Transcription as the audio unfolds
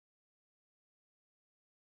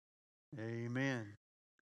Amen.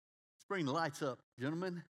 Let's bring the lights up,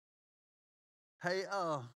 gentlemen. Hey,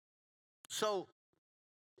 so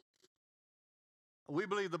we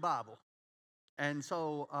believe the Bible. And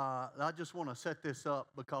so I just want to set this up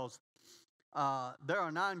because there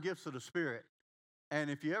are 9 gifts of the Spirit. And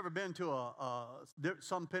if you ever been to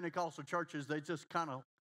some Pentecostal churches, they just kind of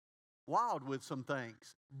wild with some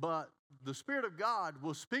things. But the Spirit of God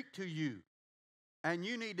will speak to you, and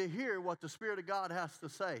you need to hear what the Spirit of God has to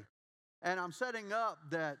say. And I'm setting up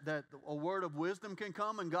that a word of wisdom can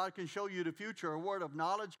come and God can show you the future. A word of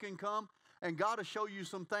knowledge can come and God will show you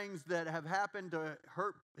some things that have happened to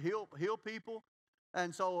heal people.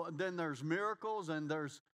 And so then there's miracles and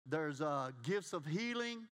there's gifts of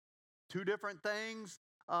healing, 2 different things.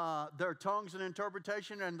 There are tongues and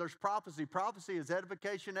interpretation, and there's prophecy. Prophecy is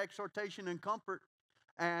edification, exhortation, and comfort.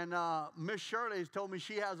 And Miss Shirley has told me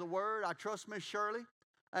she has a word. I trust Miss Shirley,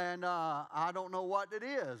 and I don't know what it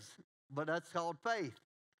is, but that's called faith.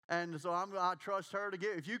 And so I trust her to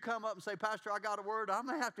give. If you come up and say, Pastor, I got a word, I'm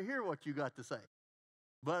gonna have to hear what you got to say.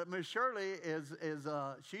 But Miss Shirley is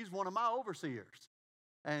she's one of my overseers,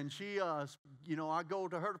 and she I go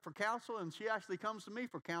to her for counsel, and she actually comes to me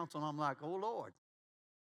for counsel. And I'm like, oh Lord.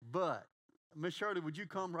 But Miss Shirley, would you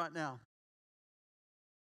come right now?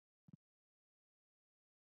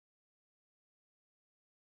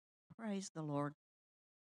 Praise the Lord.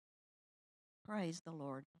 Praise the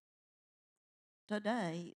Lord.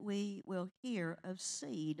 Today we will hear of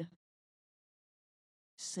seed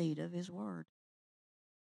of His Word,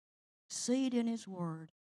 seed in His Word.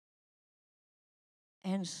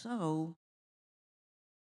 And so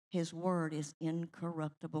His Word is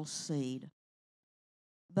incorruptible seed,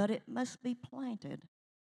 but it must be planted.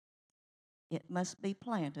 It must be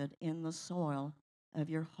planted in the soil of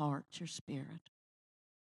your heart, your spirit.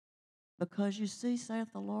 Because you see,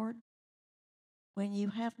 saith the Lord, when you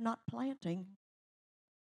have not planting,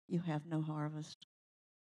 you have no harvest.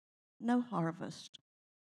 No harvest.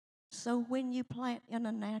 So when you plant in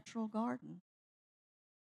a natural garden,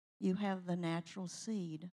 you have the natural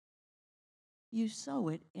seed. You sow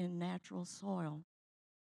it in natural soil.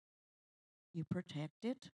 You protect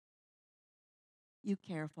it. You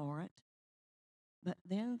care for it. But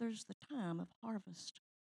then there's the time of harvest.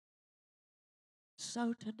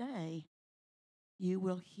 So today, you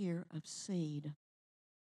will hear of seed.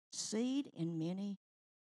 Seed in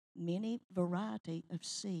many variety of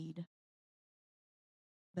seed.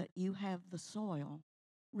 But you have the soil.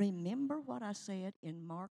 Remember what I said in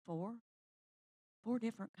Mark 4? 4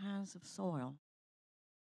 different kinds of soil,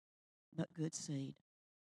 but good seed.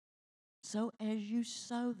 So as you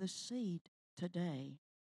sow the seed today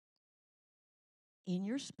in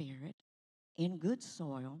your spirit, in good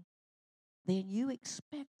soil, then you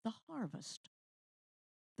expect the harvest.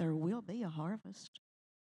 There will be a harvest.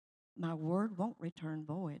 My word won't return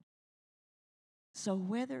void. So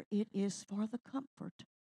whether it is for the comfort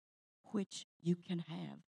which you can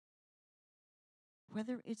have,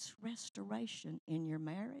 whether it's restoration in your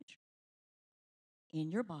marriage, in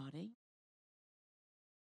your body,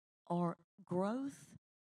 or growth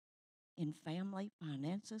in family,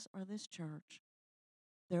 finances, or this church,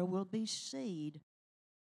 there will be seed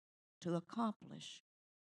to accomplish.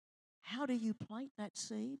 How do you plant that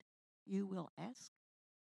seed? You will ask.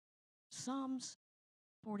 Psalms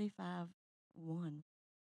 45:1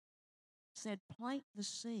 said, plant the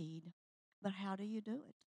seed, but how do you do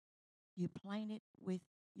it? You plant it with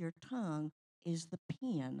your tongue is the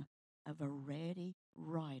pen of a ready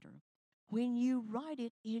writer. When you write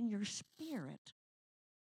it in your spirit,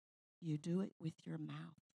 you do it with your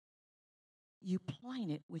mouth. You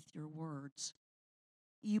plant it with your words.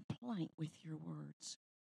 You plant with your words.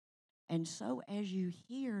 And so as you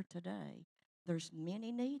hear today, there's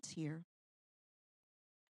many needs here.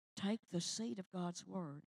 Take the seed of God's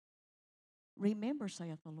word. Remember,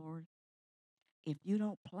 saith the Lord, if you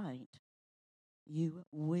don't plant, you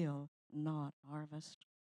will not harvest.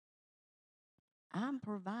 I'm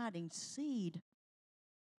providing seed.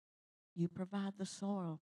 You provide the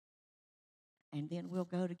soil, and then we'll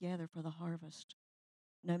go together for the harvest.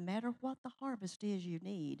 No matter what the harvest is you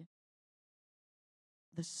need,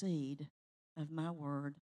 the seed of my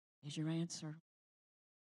word is your answer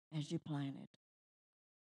as you plant it.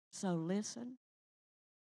 So listen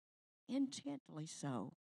intently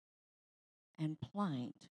so and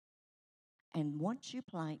plant. And once you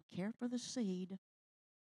plant, care for the seed,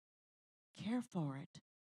 care for it.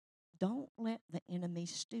 Don't let the enemy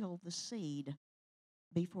steal the seed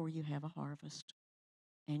before you have a harvest.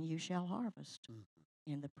 And you shall harvest Mm.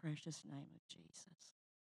 in the precious name of Jesus.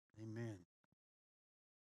 Amen.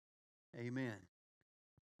 Amen.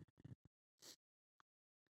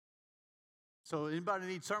 So anybody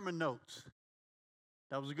need sermon notes?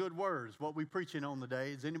 That was a good word. It's what we preaching on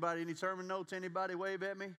today. Is anybody any sermon notes? Anybody wave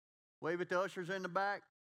at me? Wave at the ushers in the back.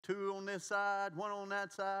 2 on this side, 1 on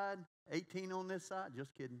that side, 18 on this side.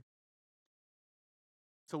 Just kidding.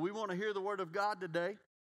 So we want to hear the word of God today.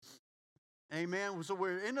 Amen. So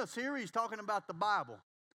we're in a series talking about the Bible.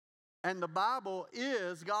 And the Bible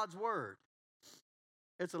is God's word.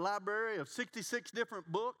 It's a library of 66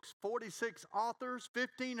 different books, 46 authors,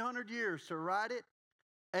 1,500 years to write it.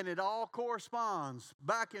 And it all corresponds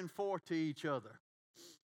back and forth to each other.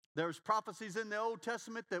 There's prophecies in the Old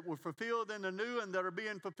Testament that were fulfilled in the New and that are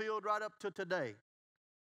being fulfilled right up to today.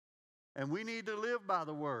 And we need to live by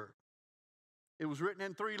the word. It was written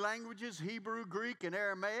in 3 languages, Hebrew, Greek, and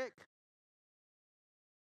Aramaic.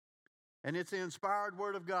 And it's the inspired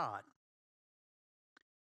word of God.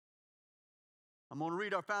 I'm going to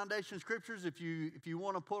read our foundation scriptures. If you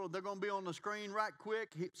want to pull it, they're going to be on the screen right quick.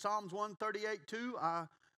 Psalms 138:2. I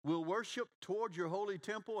will worship toward your holy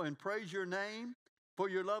temple and praise your name for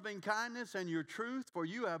your loving kindness and your truth, for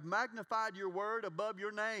you have magnified your word above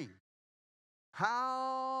your name.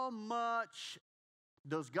 How much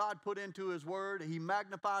does God put into his word? He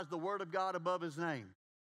magnifies the word of God above his name.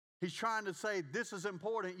 He's trying to say, this is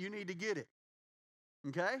important. You need to get it.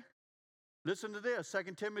 Okay? Listen to this.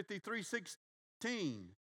 2 Timothy 3:16.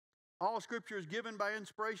 All scripture is given by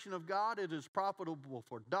inspiration of God. It is profitable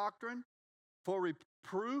for doctrine, for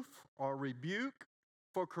reproof or rebuke,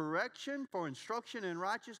 for correction, for instruction in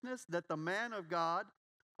righteousness, that the man of God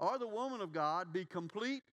or the woman of God be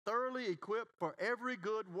complete, thoroughly equipped for every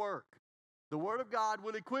good work. The word of God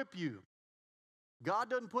will equip you. God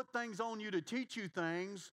doesn't put things on you to teach you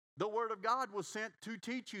things. The word of God was sent to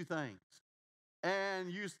teach you things.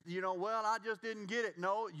 And well, I just didn't get it.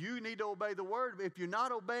 No, you need to obey the word. If you're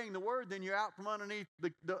not obeying the word, then you're out from underneath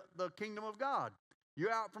the kingdom of God.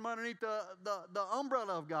 You're out from underneath the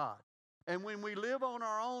umbrella of God. And when we live on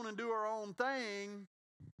our own and do our own thing,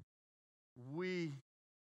 we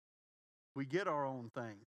get our own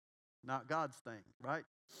thing, not God's thing, right?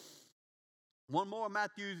 One more,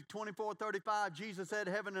 Matthew 24:35, Jesus said,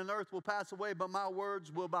 heaven and earth will pass away, but my words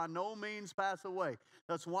will by no means pass away.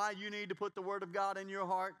 That's why you need to put the word of God in your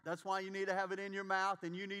heart. That's why you need to have it in your mouth,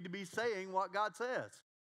 and you need to be saying what God says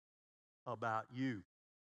about you.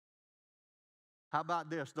 How about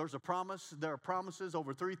this? There's a promise. There are promises,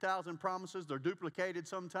 over 3,000 promises. They're duplicated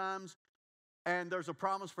sometimes. And there's a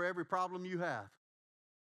promise for every problem you have.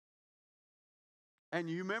 And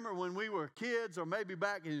you remember when we were kids, or maybe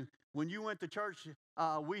back when you went to church,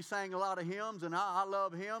 we sang a lot of hymns, and I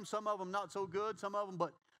love hymns. Some of them not so good, some of them,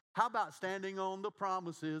 but how about standing on the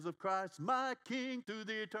promises of Christ, my King, through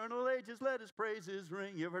the eternal ages, let his praises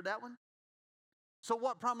ring. You ever heard that one? So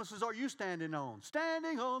what promises are you standing on?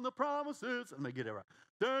 Standing on the promises. Let me get it right.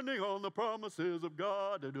 Standing on the promises of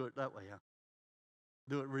God. Do it that way, yeah.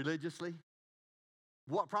 Do it religiously.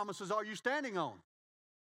 What promises are you standing on?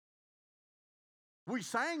 We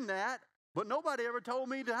sang that, but nobody ever told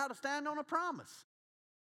me how to stand on a promise.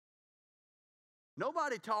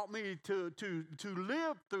 Nobody taught me to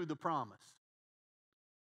live through the promise.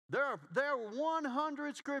 There are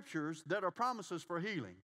 100 scriptures that are promises for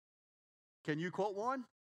healing. Can you quote one?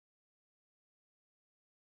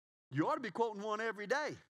 You ought to be quoting one every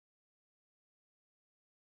day.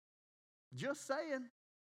 Just saying.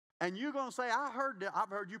 And you're going to say, I've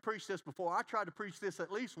heard you preach this before. I try to preach this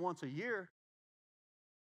at least once a year.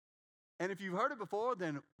 And if you've heard it before,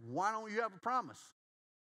 then why don't you have a promise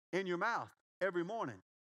in your mouth every morning?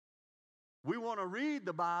 We want to read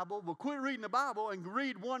the Bible, but quit reading the Bible and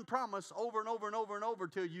read one promise over and over and over and over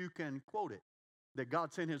till you can quote it, that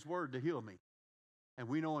God sent his word to heal me. And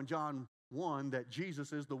we know in John 1 that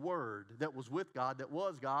Jesus is the word that was with God, that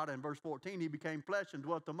was God. And verse 14, he became flesh and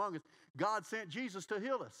dwelt among us. God sent Jesus to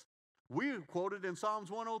heal us. We quoted in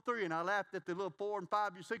Psalms 103, and I laughed at the little 4 and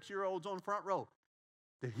 5 or 6-year-olds on the front row.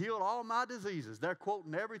 To heal all my diseases. They're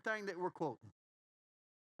quoting everything that we're quoting.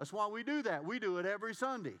 That's why we do that. We do it every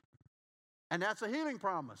Sunday. And that's a healing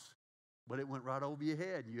promise. But it went right over your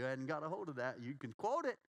head. You hadn't got a hold of that. You can quote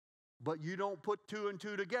it, but you don't put 2 and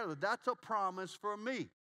 2 together. That's a promise for me.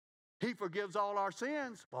 He forgives all our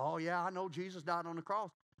sins. Oh, yeah, I know Jesus died on the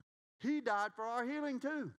cross. He died for our healing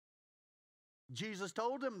too. Jesus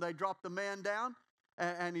told them, they dropped the man down,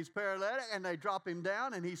 and he's paralytic, and they drop him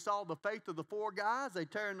down, and he saw the faith of the 4 guys. They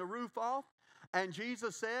tearing the roof off, and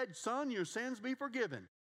Jesus said, son, your sins be forgiven.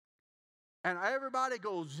 And everybody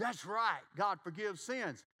goes, that's right, God forgives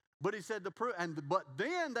sins. But he said, but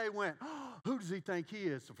then they went, oh, who does he think he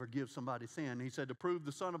is to forgive somebody's sin? And he said, to prove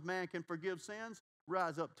the Son of Man can forgive sins,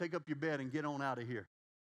 rise up, take up your bed, and get on out of here.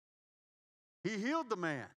 He healed the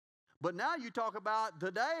man. But now you talk about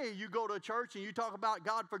today, you go to a church and you talk about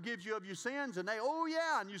God forgives you of your sins, and they, oh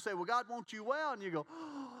yeah, and you say, well, God wants you well, and you go,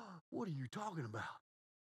 oh, what are you talking about?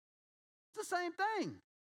 It's the same thing.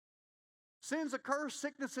 Sin's a curse,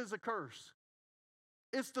 sickness is a curse.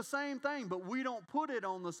 It's the same thing, but we don't put it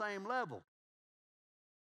on the same level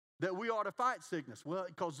that we ought to fight sickness. Well,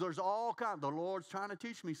 because there's all kinds. The Lord's trying to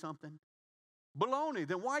teach me something. Baloney.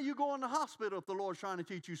 Then why are you going to the hospital if the Lord's trying to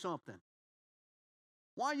teach you something?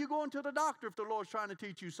 Why are you going to the doctor if the Lord's trying to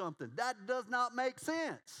teach you something? That does not make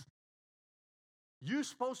sense. You're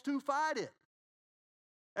supposed to fight it.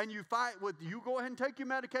 And you go ahead and take your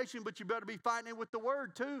medication, but you better be fighting it with the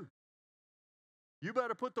Word too. You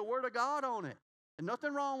better put the Word of God on it. And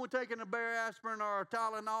nothing wrong with taking a Bayer aspirin or a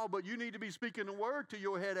Tylenol, but you need to be speaking the Word to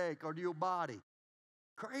your headache or to your body.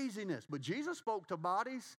 Craziness. But Jesus spoke to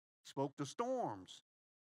bodies, spoke to storms.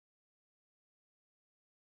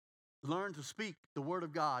 Learn to speak the Word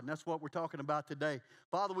of God, and that's what we're talking about today.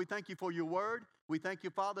 Father, we thank you for your Word. We thank you,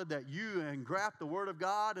 Father, that you engraft the Word of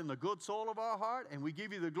God in the good soul of our heart, and we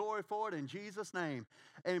give you the glory for it in Jesus' name.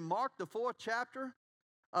 In Mark, the 4th chapter,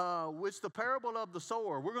 it's the parable of the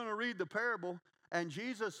sower. We're going to read the parable, and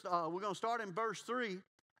Jesus, we're going to start in verse 3,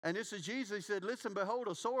 and this is Jesus. He said, listen, behold,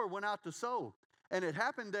 a sower went out to sow, and it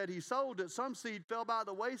happened that he sowed that some seed fell by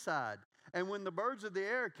the wayside. And when the birds of the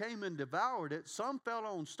air came and devoured it, some fell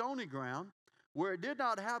on stony ground where it did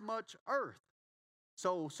not have much earth.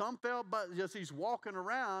 So some fell, but just he's walking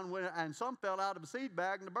around, and some fell out of a seed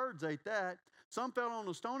bag, and the birds ate that. Some fell on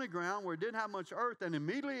the stony ground where it didn't have much earth, and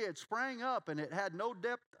immediately it sprang up, and it had no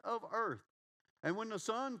depth of earth. And when the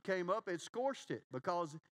sun came up, it scorched it,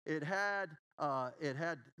 because it had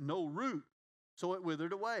no root, so it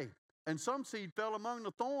withered away. And some seed fell among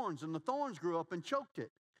the thorns, and the thorns grew up and choked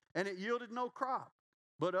it, and it yielded no crop.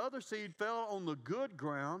 But other seed fell on the good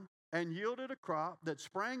ground and yielded a crop that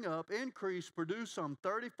sprang up, increased, produced some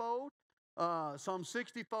 30-fold, some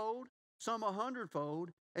 60-fold, some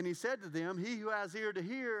 100-fold. And he said to them, he who has ears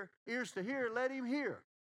to hear, let him hear.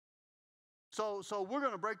 So we're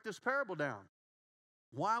going to break this parable down.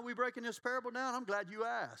 Why are we breaking this parable down? I'm glad you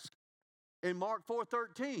asked. In Mark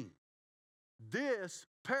 4:13, this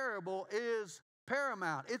parable is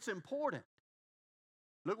paramount. It's important.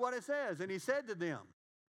 Look what it says. And he said to them,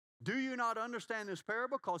 do you not understand this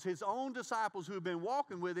parable? Because his own disciples who had been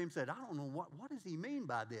walking with him said, I don't know, what does he mean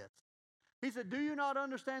by this? He said, do you not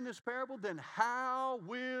understand this parable? Then how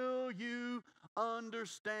will you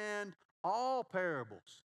understand all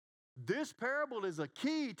parables? This parable is a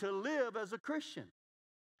key to live as a Christian.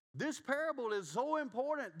 This parable is so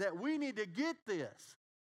important that we need to get this.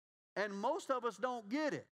 And most of us don't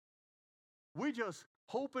get it. We just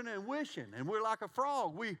hoping and wishing, and we're like a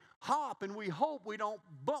frog. We hop and we hope we don't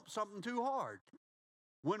bump something too hard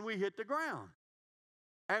when we hit the ground.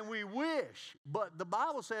 And we wish, but the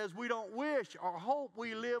Bible says we don't wish or hope.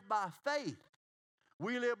 We live by faith.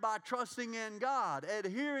 We live by trusting in God,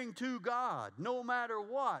 adhering to God, no matter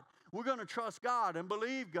what. We're going to trust God and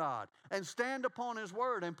believe God and stand upon His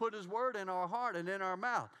Word and put His Word in our heart and in our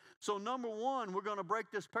mouth. So number one, we're going to break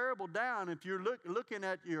this parable down. If you're looking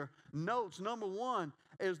at your notes, number one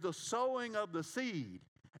is the sowing of the seed.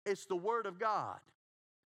 It's the Word of God.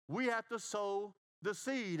 We have to sow the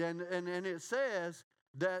seed. And it says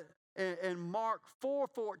that in Mark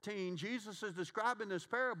 4:14, Jesus is describing this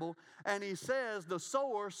parable, and he says the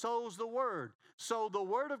sower sows the Word. So the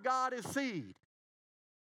Word of God is seed.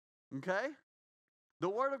 Okay? The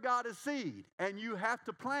Word of God is seed, and you have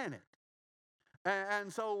to plant it.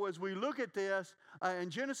 And so as we look at this, in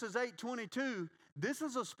Genesis 8:22, this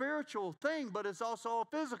is a spiritual thing, but it's also a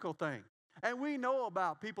physical thing. And we know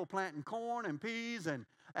about people planting corn and peas and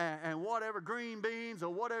whatever, green beans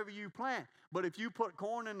or whatever you plant. But if you put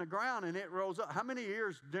corn in the ground and it rolls up, how many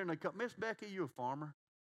ears during the cut? Miss Becky, you a farmer.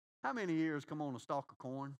 How many ears come on a stalk of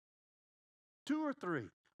corn? 2 or 3.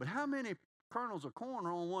 But how many kernels of corn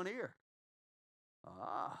are on one ear?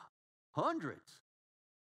 Hundreds.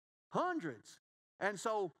 Hundreds. And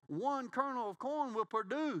so one kernel of corn will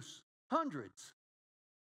produce hundreds.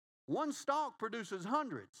 One stalk produces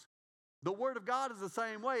hundreds. The Word of God is the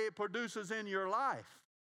same way. It produces in your life.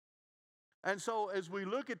 And so as we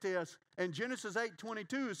look at this, in Genesis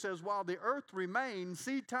 8:22, it says, while the earth remains,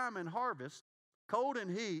 seed time and harvest, cold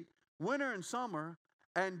and heat, winter and summer,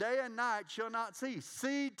 and day and night shall not cease.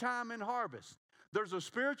 Seed time and harvest. There's a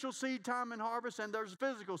spiritual seed time and harvest, and there's a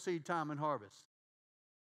physical seed time and harvest.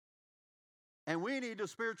 And we need to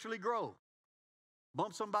spiritually grow.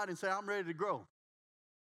 Bump somebody and say, I'm ready to grow.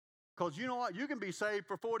 Because you know what? You can be saved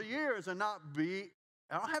for 40 years and I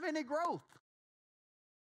don't have any growth.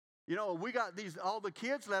 You know, we got all the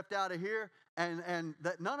kids left out of here, and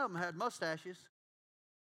that none of them had mustaches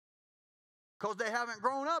because they haven't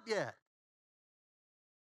grown up yet.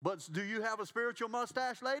 But do you have a spiritual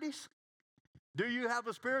mustache, ladies? Do you have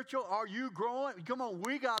a spiritual? Are you growing? Come on,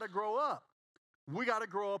 we got to grow up. We got to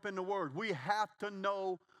grow up in the Word. We have to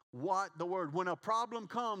know what the Word. When a problem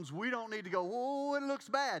comes, we don't need to go, oh, it looks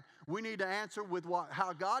bad. We need to answer with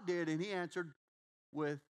how God did, and He answered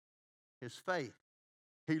with His faith.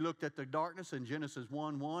 He looked at the darkness in Genesis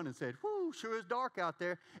 1:1 and said, whoo, sure is dark out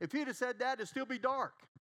there. If He'd have said that, it'd still be dark.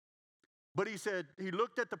 But He said, He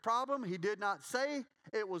looked at the problem. He did not say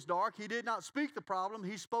it was dark. He did not speak the problem.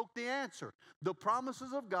 He spoke the answer. The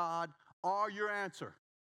promises of God are your answer.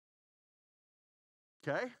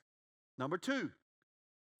 Okay? Number 2,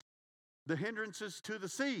 the hindrances to the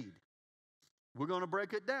seed. We're going to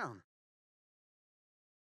break it down.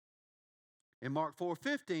 In Mark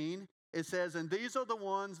 4:15, it says, and these are the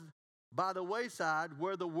ones by the wayside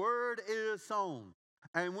where the word is sown.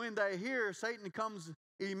 And when they hear, Satan comes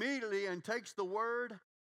immediately and takes the word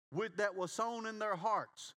that was sown in their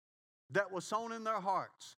hearts. That was sown in their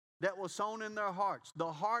hearts. That was sown in their hearts.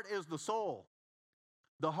 The heart is the soul.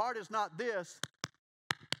 The heart is not this.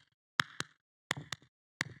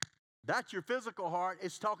 That's your physical heart.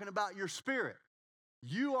 It's talking about your spirit.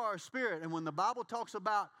 You are a spirit. And when the Bible talks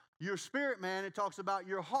about your spirit, man, it talks about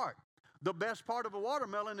your heart. The best part of a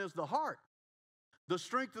watermelon is the heart. The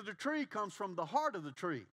strength of the tree comes from the heart of the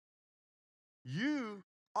tree. You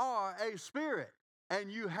are a spirit,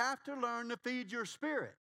 and you have to learn to feed your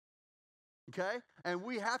spirit. Okay? And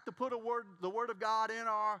we have to put the Word of God in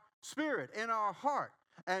our spirit, in our heart.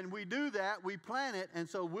 And we do that, we plant it, and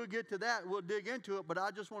so we'll get to that, we'll dig into it, but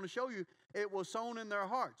I just want to show you it was sown in their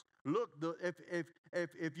hearts. Look,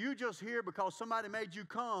 if you just hear because somebody made you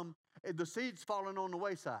come, the seed's falling on the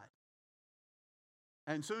wayside.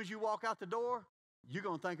 And as soon as you walk out the door, you're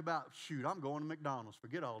going to think about, shoot, I'm going to McDonald's.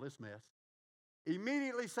 Forget all this mess.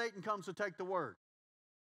 Immediately, Satan comes to take the word.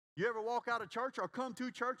 You ever walk out of church or come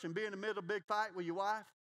to church and be in the middle of a big fight with your wife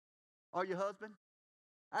or your husband?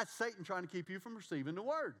 That's Satan trying to keep you from receiving the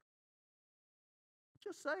word.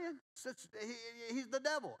 Just saying. He's the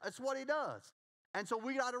devil. That's what he does. And so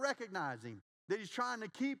we got to recognize him, that he's trying to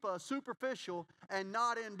keep us superficial and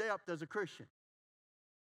not in depth as a Christian.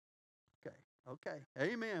 Okay.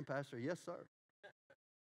 Amen, Pastor. Yes, sir.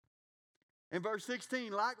 In verse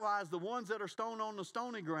 16, likewise, the ones that are sown on the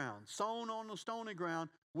stony ground,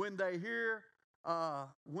 when they hear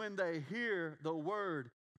the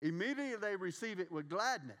word, immediately they receive it with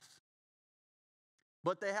gladness.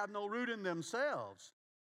 But they have no root in themselves,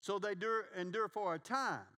 so they endure for a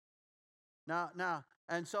time. Now,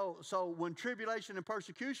 and so when tribulation and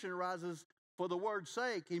persecution arises for the word's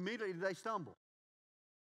sake, immediately they stumble.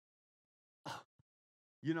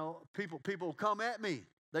 You know, people come at me.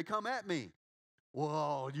 They come at me.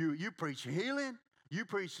 Whoa, you preach healing. You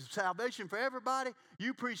preach salvation for everybody.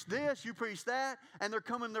 You preach this, you preach that. And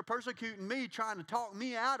they're persecuting me, trying to talk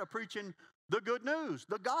me out of preaching the good news,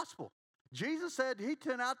 the gospel. Jesus said, He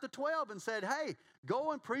sent out the 12 and said, hey,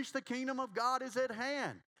 go and preach the kingdom of God is at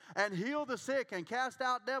hand. And heal the sick and cast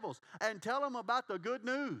out devils. And tell them about the good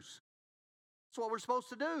news. That's what we're supposed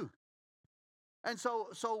to do. And so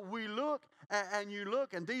we look, and you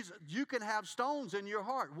look, and you can have stones in your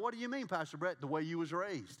heart. What do you mean, Pastor Brett? The way you was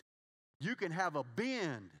raised. You can have a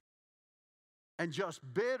bend and just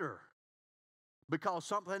bitter because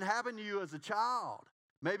something happened to you as a child.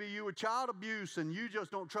 Maybe you were child abuse and you just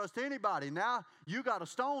don't trust anybody. Now you got a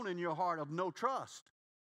stone in your heart of no trust.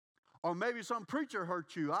 Or maybe some preacher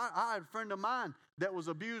hurt you. I had a friend of mine that was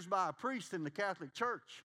abused by a priest in the Catholic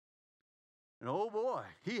Church. And oh boy,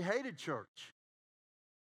 he hated church.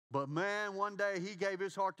 But man, one day he gave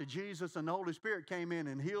his heart to Jesus and the Holy Spirit came in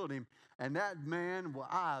and healed him. And that man, well,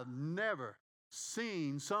 I've never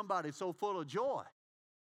seen somebody so full of joy.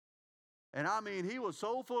 And I mean, he was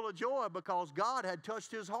so full of joy because God had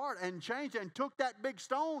touched his heart and changed and took that big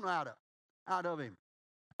stone out of him.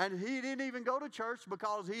 And he didn't even go to church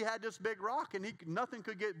because he had this big rock and nothing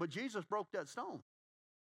could get, but Jesus broke that stone.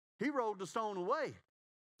 He rolled the stone away.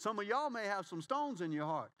 Some of y'all may have some stones in your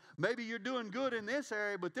heart. Maybe you're doing good in this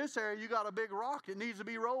area, but this area you got a big rock that needs to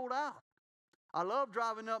be rolled out. I love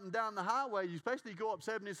driving up and down the highway, especially you go up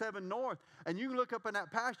 77 North, and you can look up in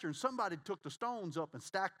that pasture and somebody took the stones up and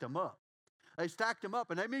stacked them up. They stacked them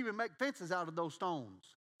up, and they may even make fences out of those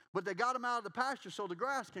stones. But they got them out of the pasture so the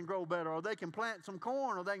grass can grow better, or they can plant some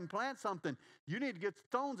corn, or they can plant something. You need to get the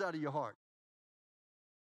stones out of your heart.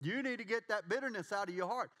 You need to get that bitterness out of your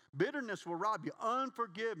heart. Bitterness will rob you.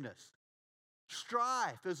 Unforgiveness.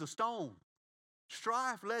 Strife is a stone.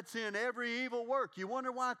 Strife lets in every evil work. You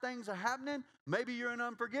wonder why things are happening? Maybe you're in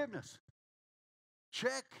unforgiveness.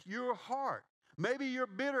 Check your heart. Maybe you're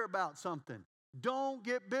bitter about something. Don't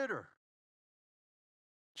get bitter.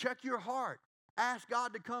 Check your heart. Ask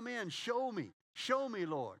God to come in. Show me. Show me,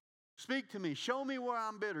 Lord. Speak to me. Show me where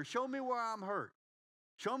I'm bitter. Show me where I'm hurt.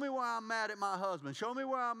 Show me where I'm mad at my husband. Show me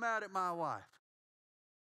where I'm mad at my wife.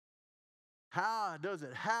 How does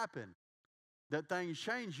it happen that things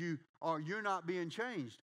change you or you're not being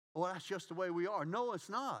changed? Well, that's just the way we are. No, it's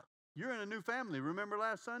not. You're in a new family. Remember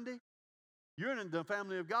last Sunday? You're in the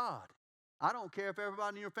family of God. I don't care if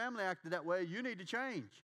everybody in your family acted that way. You need to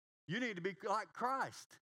change. You need to be like Christ.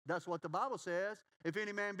 That's what the Bible says. If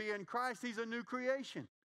any man be in Christ, he's a new creation.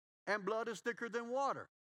 And blood is thicker than water.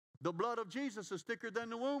 The blood of Jesus is thicker than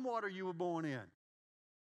the womb water you were born in.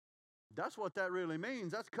 That's what that really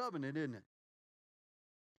means. That's covenant, isn't it?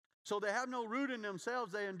 So they have no root in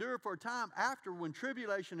themselves. They endure for a time. After, when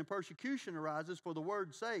tribulation and persecution arises for the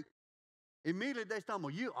word's sake, immediately they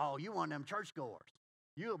stumble. You one of them churchgoers.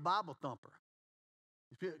 You a Bible thumper.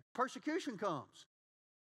 Persecution comes.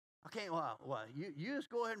 Okay, you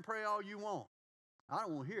just go ahead and pray all you want. I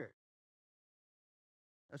don't want to hear it.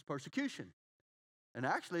 That's persecution. And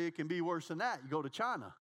actually, it can be worse than that. You go to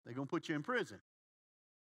China, they're going to put you in prison.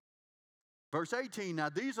 Verse 18, now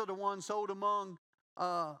these are the ones sold among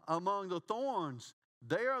the thorns.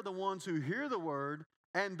 They are the ones who hear the word,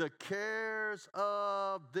 and the cares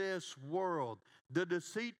of this world, the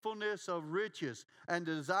deceitfulness of riches, and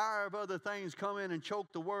the desire of other things come in and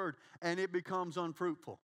choke the word, and it becomes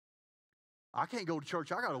unfruitful. I can't go to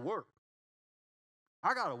church. I got to work.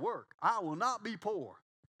 I got to work. I will not be poor.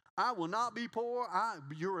 I will not be poor.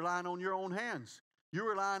 You're relying on your own hands. You're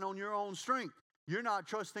relying on your own strength. You're not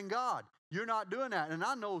trusting God. You're not doing that. And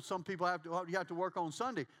I know some people you have to work on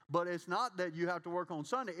Sunday, but it's not that you have to work on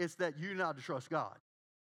Sunday. It's that you not to trust God.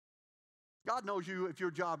 God knows you, if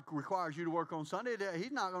your job requires you to work on Sunday,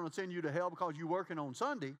 he's not going to send you to hell because you're working on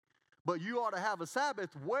Sunday. But you ought to have a Sabbath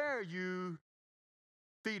where you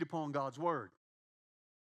feed upon God's word.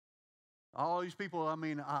 All these people, I've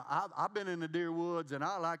been in the deer woods, and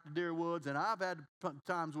I like the deer woods, and I've had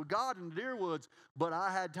times with God in the deer woods, but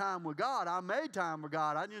I had time with God. I made time with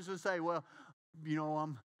God. I didn't just say, come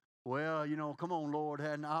on, Lord.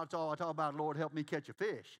 And I talk about, Lord, help me catch a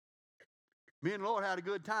fish. Me and the Lord had a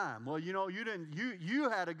good time. Well, you didn't. You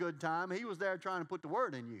had a good time. He was there trying to put the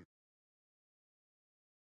word in you.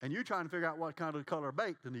 And you're trying to figure out what kind of color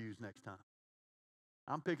bait to use next time.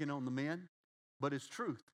 I'm picking on the men, but it's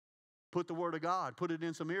truth. Put the word of God. Put it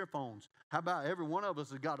in some earphones. How about every one of us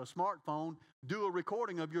has got a smartphone? Do a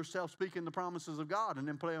recording of yourself speaking the promises of God and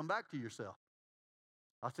then play them back to yourself.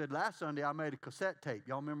 I said last Sunday I made a cassette tape.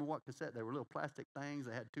 Y'all remember what cassette? They were little plastic things.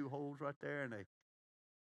 They had 2 holes right there, and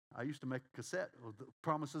I used to make a cassette of the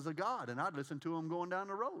promises of God, and I'd listen to them going down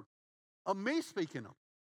the road of me speaking them.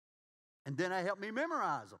 And then they helped me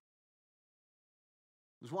memorize them.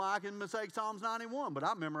 That's why I can mistake Psalms 91, but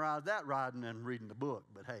I memorized that riding and reading the book.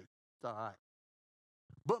 But hey, it's all right.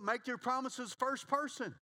 But make your promises first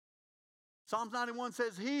person. Psalms 91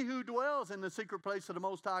 says, he who dwells in the secret place of the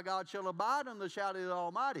Most High God shall abide under the shadow of the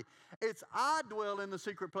Almighty. It's I dwell in the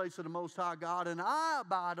secret place of the Most High God, and I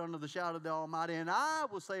abide under the shadow of the Almighty, and I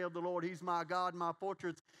will say of the Lord, he's my God, my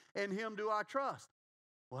fortress, in him do I trust.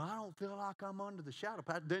 Well, I don't feel like I'm under the shadow.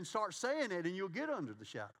 Then start saying it, and you'll get under the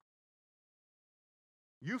shadow.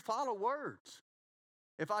 You follow words.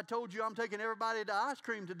 If I told you I'm taking everybody to ice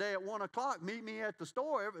cream today at 1 o'clock, meet me at the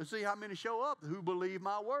store, see how many show up who believe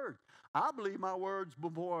my word. I believe my words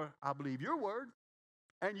before I believe your word,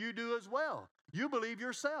 and you do as well. You believe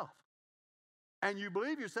yourself, and you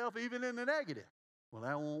believe yourself even in the negative. Well,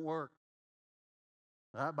 that won't work.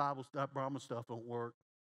 That promise stuff won't work.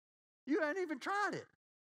 You ain't even tried it.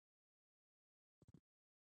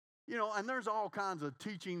 And there's all kinds of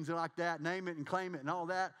teachings like that, name it and claim it and all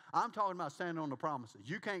that. I'm talking about standing on the promises.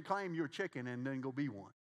 You can't claim you're a chicken and then go be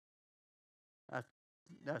one.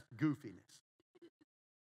 That's goofiness.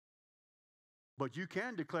 But you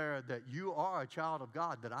can declare that you are a child of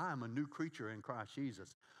God, that I am a new creature in Christ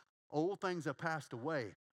Jesus. Old things have passed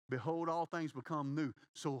away. Behold, all things become new.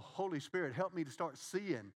 So, Holy Spirit, help me to start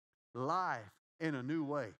seeing life in a new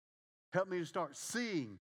way. Help me to start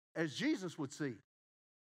seeing as Jesus would see.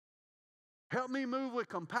 Help me move with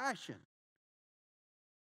compassion.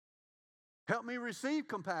 Help me receive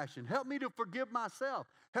compassion. Help me to forgive myself.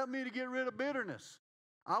 Help me to get rid of bitterness.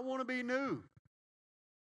 I want to be new.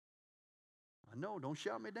 I know, don't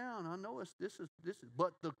shout me down. I know this is.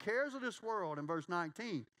 But the cares of this world, in verse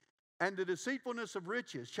 19, and the deceitfulness of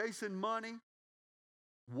riches, chasing money,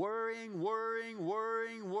 Worrying, worrying,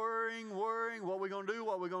 worrying, worrying, worrying. What we going to do,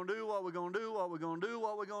 what we going to do, what we going to do, what we going to do,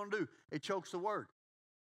 what we going to do. It chokes the word.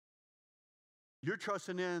 You're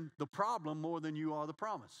trusting in the problem more than you are the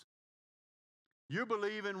promise. You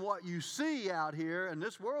believe in what you see out here, and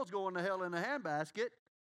this world's going to hell in a handbasket.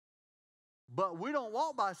 But we don't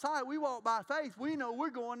walk by sight. We walk by faith. We know we're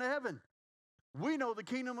going to heaven. We know the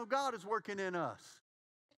kingdom of God is working in us.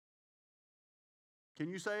 Can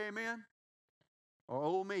you say amen? Or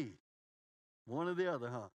oh me? One or the other,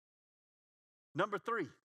 huh? Number 3,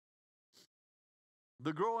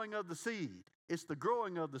 the growing of the seed. It's the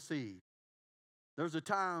growing of the seed. There's a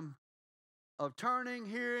time of turning,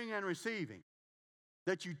 hearing, and receiving.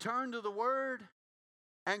 That you turn to the word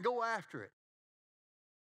and go after it.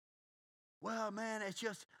 Well, man,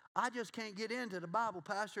 I just can't get into the Bible,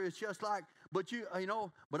 Pastor. It's just like, but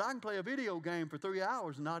I can play a video game for 3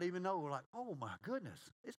 hours and not even know, like, oh my goodness,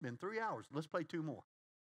 it's been 3 hours. Let's play 2 more.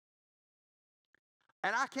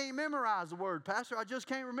 And I can't memorize the word, Pastor. I just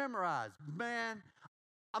can't memorize. Man,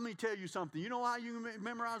 let me tell you something. You know how you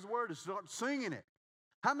memorize the word? Is start singing it.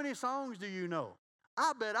 How many songs do you know?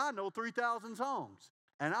 I bet I know 3,000 songs.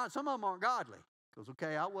 And some of them aren't godly. Because,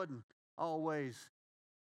 okay, I wasn't always,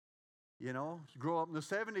 grow up in the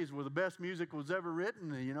 70s where the best music was ever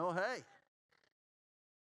written, hey.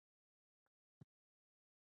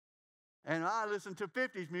 And I listened to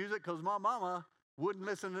 50s music because my mama wouldn't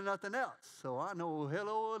listen to nothing else. So I know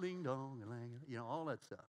hello, ding dong, all that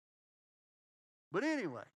stuff. But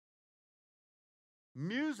anyway,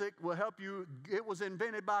 music will help you. It was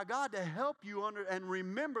invented by God to help you and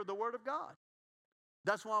remember the Word of God.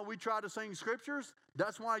 That's why we try to sing scriptures.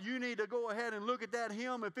 That's why you need to go ahead and look at that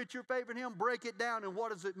hymn. If it's your favorite hymn, break it down and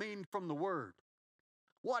what does it mean from the Word?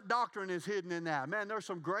 What doctrine is hidden in that? Man, there's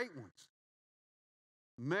some great ones.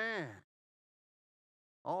 Man.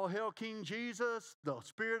 All hail King Jesus. The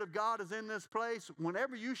Spirit of God is in this place.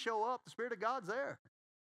 Whenever you show up, the Spirit of God's there.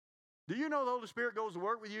 Do you know the Holy Spirit goes to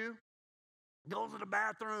work with you? Goes to the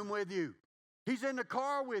bathroom with you. He's in the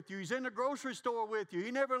car with you. He's in the grocery store with you. He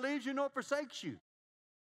never leaves you nor forsakes you.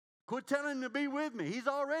 Quit telling him to be with me. He's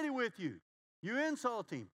already with you. You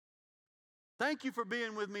insult him. Thank you for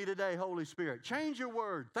being with me today, Holy Spirit. Change your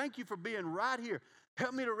word. Thank you for being right here.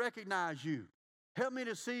 Help me to recognize you. Help me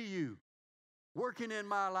to see you working in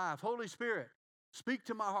my life. Holy Spirit, speak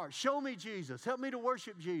to my heart. Show me Jesus. Help me to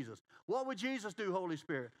worship Jesus. What would Jesus do, Holy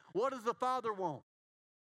Spirit? What does the Father want?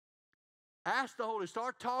 Ask the Holy.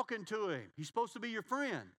 Start talking to him. He's supposed to be your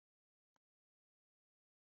friend.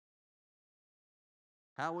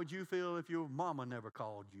 How would you feel if your mama never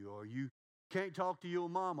called you, or you can't talk to your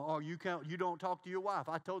mama, or you don't talk to your wife?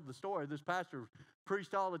 I told the story. This pastor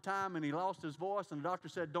preached all the time, and he lost his voice, and the doctor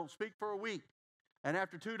said, don't speak for a week. And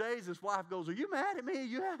after 2 days, his wife goes, are you mad at me?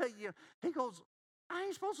 He goes, I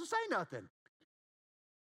ain't supposed to say nothing.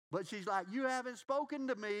 But she's like, you haven't spoken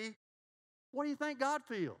to me. What do you think God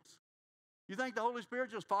feels? You think the Holy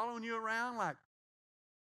Spirit just following you around like,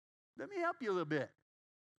 let me help you a little bit.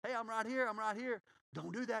 Hey, I'm right here. I'm right here.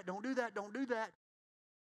 Don't do that. Don't do that. Don't do that.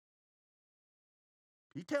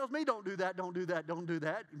 He tells me don't do that. Don't do that. Don't do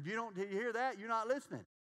that. If you don't hear that, you're not listening.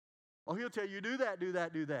 Or he'll tell you do that, do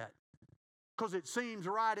that, do that. Because it seems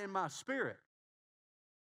right in my spirit.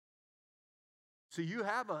 See,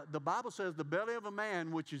 the Bible says the belly of a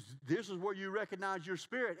man, this is where you recognize your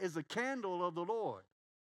spirit, is a candle of the Lord.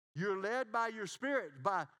 You're led by your spirit,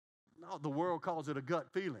 the world calls it a gut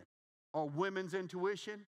feeling, or women's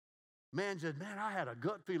intuition. Man said, man, I had a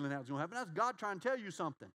gut feeling that was going to happen. That's God trying to tell you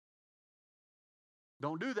something.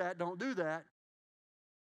 Don't do that. Don't do that.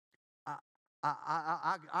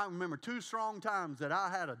 I remember 2 strong times that I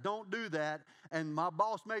had a don't do that, and my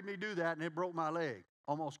boss made me do that, and it broke my leg,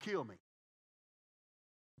 almost killed me.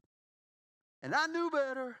 And I knew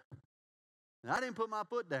better, and I didn't put my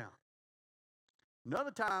foot down.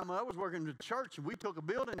 Another time I was working at church, and we took a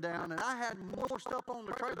building down, and I had more stuff on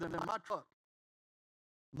the trailer than my truck.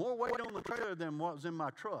 More weight on the trailer than what was in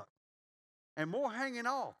my truck. And more hanging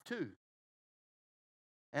off, too.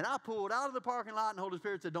 And I pulled out of the parking lot, and the Holy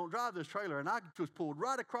Spirit said, don't drive this trailer. And I just pulled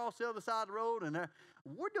right across the other side of the road, and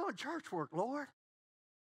we're doing church work, Lord.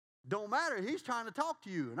 Don't matter. He's trying to talk to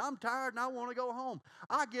you, and I'm tired, and I want to go home.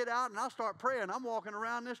 I get out, and I start praying. I'm walking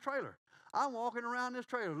around this trailer. I'm walking around this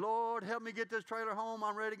trailer. Lord, help me get this trailer home.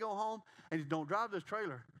 I'm ready to go home. And he don't drive this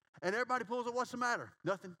trailer. And everybody pulls up, what's the matter?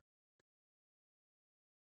 Nothing.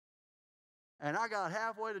 And I got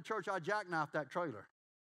halfway to church, I jackknifed that trailer.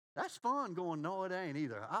 That's fun going, no, it ain't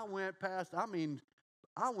either. I went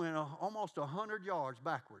almost 100 yards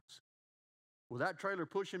backwards with that trailer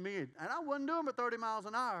pushing me. And I wasn't doing but 30 miles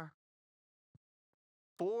an hour.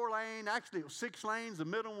 4 lane, actually it was 6 lanes, the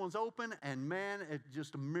middle one was open, and man, it's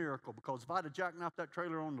just a miracle, because if I'd have jackknifed that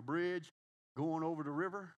trailer on the bridge going over the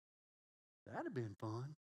river, that'd have been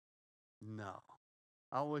fun. No.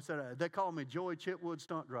 I always said, they called me Joey Chitwood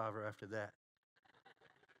stunt driver after that.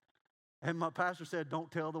 And my pastor said,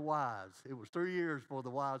 don't tell the wives. It was 3 years before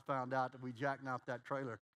the wives found out that we jackknifed that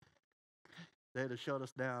trailer. They'd have shut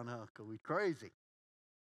us down, because we crazy.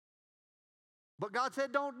 But God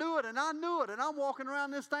said, don't do it, and I knew it, and I'm walking around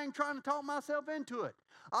this thing trying to talk myself into it.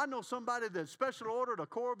 I know somebody that special ordered a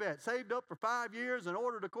Corvette, saved up for 5 years and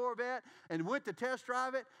ordered a Corvette and went to test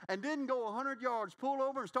drive it and didn't go 100 yards, pulled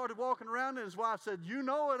over and started walking around it. His wife said, you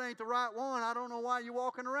know it ain't the right one. I don't know why you're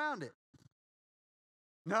walking around it.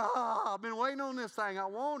 No, I've been waiting on this thing. I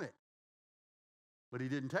want it. But he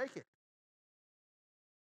didn't take it.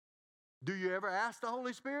 Do you ever ask the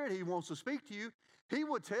Holy Spirit? He wants to speak to you. He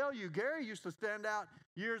would tell you. Gary used to stand out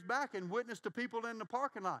years back and witness to people in the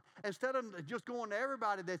parking lot. Instead of just going to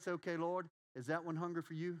everybody, they'd say, okay, Lord, is that one hungry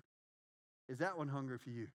for you? Is that one hungry for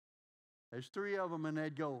you? There's 3 of them, and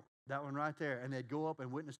they'd go, that one right there, and they'd go up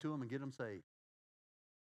and witness to them and get them saved.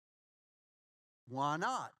 Why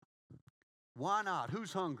not? Why not?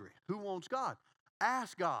 Who's hungry? Who wants God?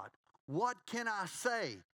 Ask God, what can I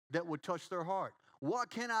say that would touch their heart? What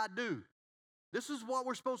can I do? This is what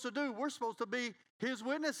we're supposed to do. We're supposed to be his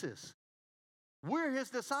witnesses. We're his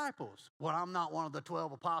disciples. Well, I'm not one of the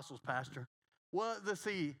 12 apostles, Pastor. Well, let's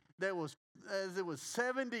see, there was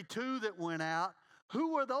 72 that went out.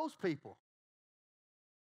 Who were those people?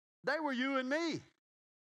 They were you and me.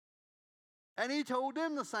 And he told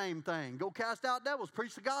them the same thing. Go cast out devils,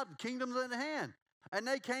 preach to God, the kingdom's in the hand. And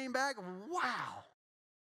they came back, wow,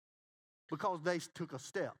 because they took a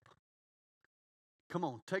step. Come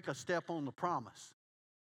on, take a step on the promise.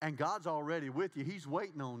 And God's already with you. He's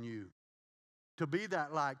waiting on you to be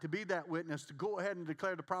that light, to be that witness, to go ahead and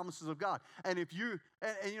declare the promises of God. And if you,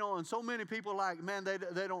 and you know, and so many people like, man,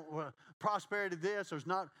 they don't, prosperity this, there's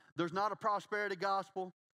not a prosperity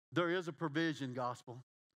gospel. There is a provision gospel.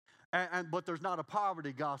 But there's not a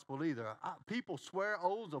poverty gospel either. People swear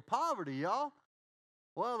oaths of poverty, y'all.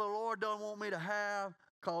 Well, the Lord doesn't want me to have,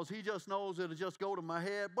 because he just knows it'll just go to my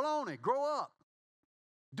head. Baloney, grow up.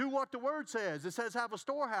 Do what the word says. It says have a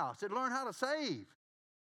storehouse. It learn how to save.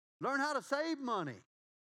 Learn how to save money.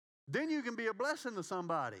 Then you can be a blessing to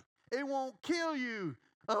somebody. It won't kill you.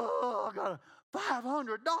 Oh, I got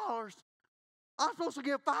 $500. I'm supposed to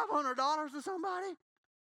give $500 to somebody?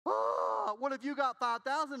 Oh, what if you got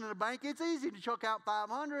 $5,000 in the bank? It's easy to chuck out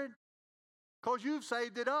 $500 because you've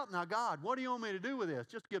saved it up. Now, God, what do you want me to do with this?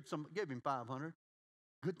 Just give him $500.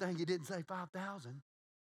 Good thing you didn't say $5,000.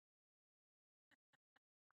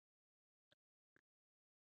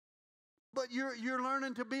 But you're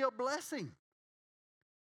learning to be a blessing,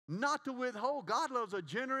 not to withhold. God loves a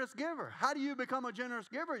generous giver. How do you become a generous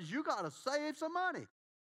giver? Is you got to save some money.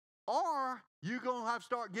 Or you're going to have to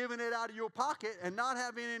start giving it out of your pocket and not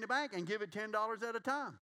having it in the bank and give it $10 at a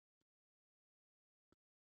time.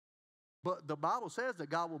 But the Bible says that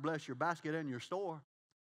God will bless your basket and your store.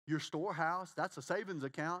 Your storehouse, that's a savings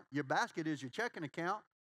account. Your basket is your checking account.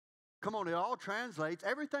 Come on, it all translates.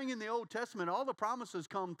 Everything in the Old Testament, all the promises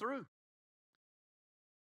come through.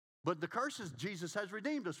 But the curses, Jesus has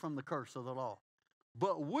redeemed us from the curse of the law.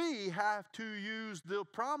 But we have to use the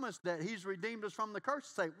promise that he's redeemed us from the curse to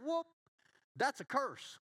say, whoop, that's a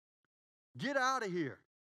curse. Get out of here.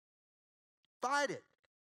 Fight it.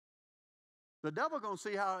 The devil going to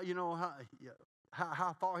see how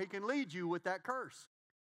far he can lead you with that curse.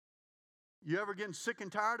 You ever getting sick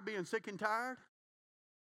and tired of being sick and tired?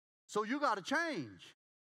 So you got to change.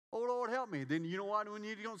 Oh, Lord, help me. Then you know what? When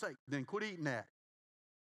you're going to say, then quit eating that.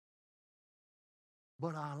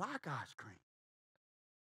 But I like ice cream.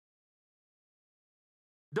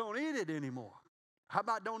 Don't eat it anymore. How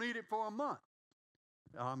about don't eat it for a month?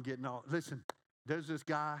 I'm getting all, listen, there's this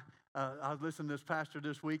guy, I was listening to this pastor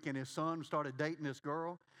this week, and his son started dating this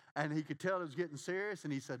girl, and he could tell it was getting serious,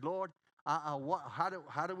 and he said, Lord,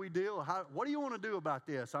 how do we deal? What do you want to do about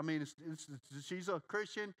this? I mean, she's a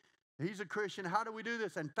Christian, he's a Christian, how do we do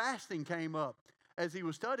this? And fasting came up as he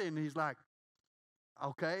was studying, and he's like,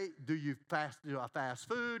 okay, do you fast? Do I fast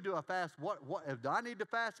food? Do I fast? What do I need to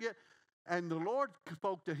fast yet? And the Lord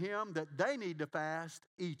spoke to him that they need to fast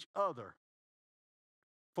each other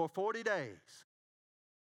for 40 days.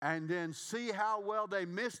 And then see how well they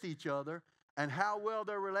missed each other and how well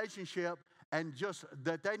their relationship, and just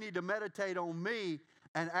that they need to meditate on me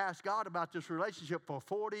and ask God about this relationship for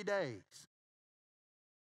 40 days.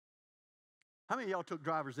 How many of y'all took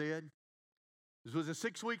driver's ed? Was it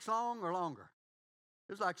 6 weeks long or longer?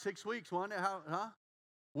 It was like 6 weeks, wasn't it?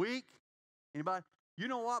 Week? Anybody? You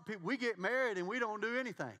know what, people? We get married and we don't do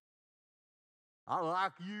anything. I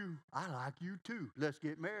like you. I like you too. Let's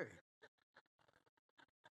get married.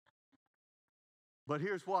 But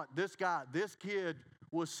here's what, this kid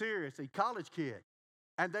was serious, a college kid.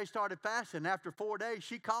 And they started fasting. After 4 days,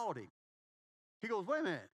 she called him. He goes, wait a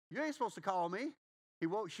minute, you ain't supposed to call me.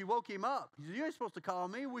 She woke him up. He said, you ain't supposed to call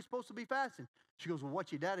me. We're supposed to be fasting. She goes, well,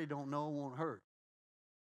 what your daddy don't know won't hurt.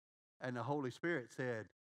 And the Holy Spirit said,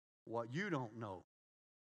 what you don't know.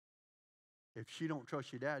 If she don't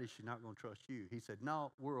trust your daddy, she's not going to trust you. He said,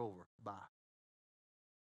 no, we're over. Bye.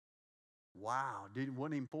 Wow.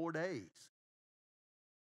 Wasn't even 4 days.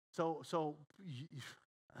 So,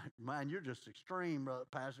 man, you're just extreme, brother,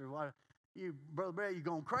 Pastor. Brother Brad, you're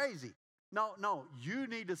going crazy. No, you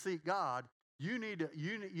need to seek God.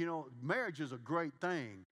 Marriage is a great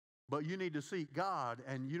thing, but you need to seek God.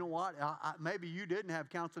 And you know what? Maybe you didn't have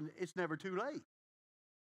counseling. It's never too late.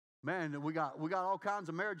 Man, we got all kinds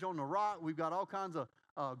of marriage on the rock. We've got all kinds of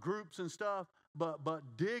groups and stuff. But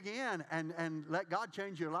dig in and let God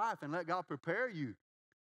change your life and let God prepare you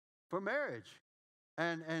for marriage.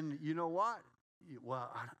 And you know what?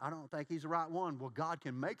 Well, I don't think he's the right one. Well, God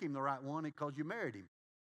can make him the right one because you married him.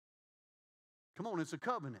 Come on, it's a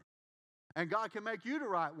covenant. And God can make you the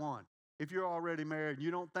right one if you're already married. You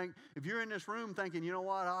don't think, if you're in this room thinking, you know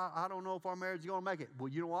what, I don't know if our marriage is going to make it. Well,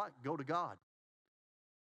 you know what? Go to God.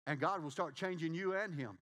 And God will start changing you and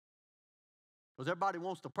him. Because everybody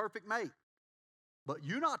wants the perfect mate. But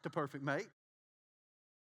you're not the perfect mate.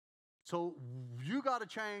 So you got to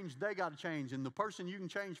change, they got to change. And the person you can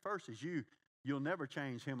change first is you. You'll never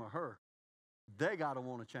change him or her. They got to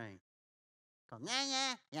want to change. Because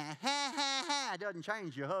it doesn't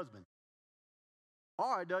change your husband.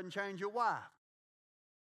 Or it doesn't change your wife.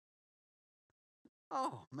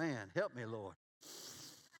 Oh, man, help me, Lord.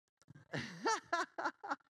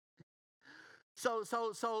 So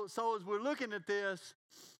as we're looking at this,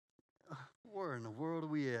 where in the world are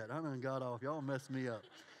we at? I done got off. Y'all messed me up.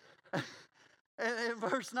 in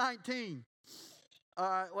verse 19, all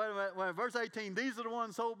right, wait a minute, verse 18, these are the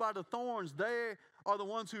ones sold by the thorns. They are the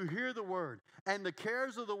ones who hear the word. And the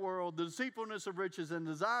cares of the world, the deceitfulness of riches, and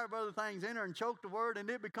desire of other things enter and choke the word, and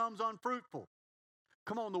it becomes unfruitful.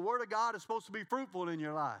 Come on, the word of God is supposed to be fruitful in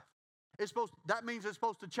your life. That means it's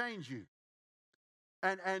supposed to change you.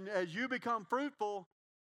 And as you become fruitful,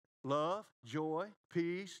 love, joy,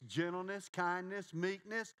 peace, gentleness, kindness,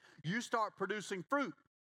 meekness, you start producing fruit.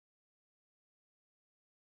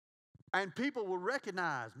 And people will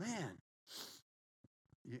recognize, man,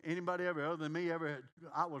 anybody ever, other than me,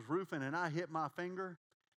 I was roofing and I hit my finger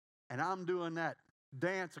and I'm doing that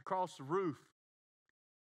dance across the roof.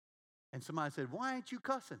 And somebody said, why ain't you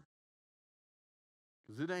cussing?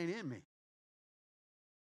 Because it ain't in me.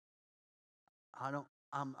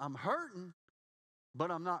 I'm hurting,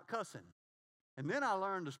 but I'm not cussing. And then I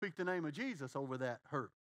learned to speak the name of Jesus over that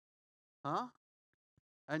hurt. Huh?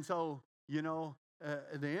 And so, the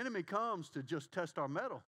enemy comes to just test our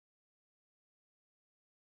mettle.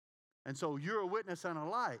 And so you're a witness and a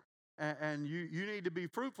light. And you need to be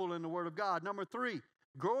fruitful in the word of God. Number 3,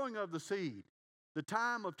 growing of the seed. The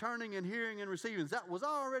time of turning and hearing and receiving. Was I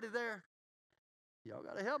already there? Y'all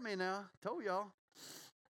got to help me now. I told y'all.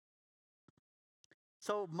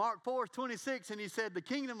 So Mark 4:26, and he said, the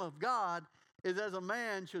kingdom of God is as a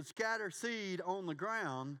man should scatter seed on the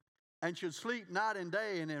ground and should sleep night and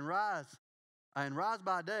day and then rise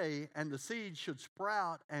by day, and the seed should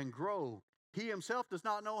sprout and grow. He himself does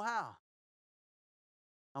not know how.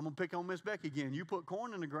 I'm going to pick on Miss Becky again. You put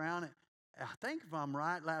corn in the ground, I think if I'm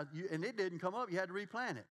right, and it didn't come up, you had to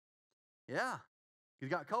replant it. Yeah. It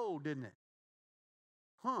got cold, didn't it?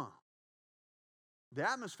 Huh. The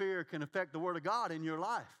atmosphere can affect the word of God in your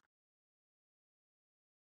life.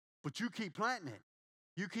 But you keep planting it.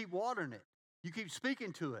 You keep watering it. You keep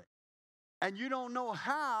speaking to it. And you don't know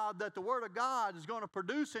how that the word of God is going to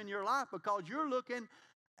produce in your life because you're looking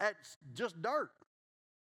at just dirt.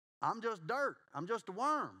 I'm just dirt. I'm just a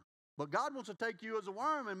worm. But God wants to take you as a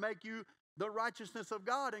worm and make you the righteousness of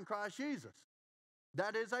God in Christ Jesus.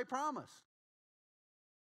 That is a promise.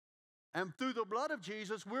 And through the blood of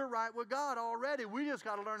Jesus, we're right with God already. We just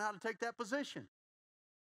got to learn how to take that position.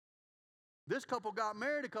 This couple got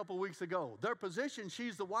married a couple weeks ago. Their position,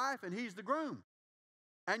 she's the wife and he's the groom.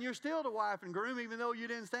 And you're still the wife and groom, even though you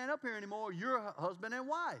didn't stand up here anymore. You're husband and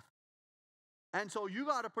wife. And so you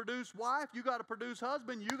got to produce wife, you got to produce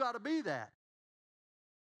husband, you got to be that.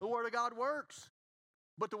 The Word of God works.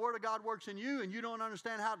 But the Word of God works in you, and you don't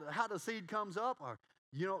understand how the seed comes up, or,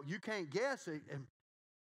 you can't guess it.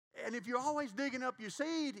 And if you're always digging up your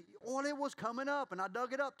seed, well, it was coming up, and I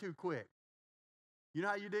dug it up too quick. You know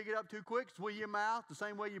how you dig it up too quick? It's with your mouth, the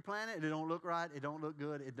same way you plant it. It don't look right. It don't look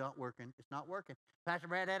good. It not working. It's not working. Pastor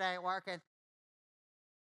Brad, it ain't working.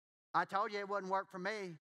 I told you it wouldn't work for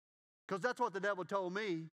me. Because that's what the devil told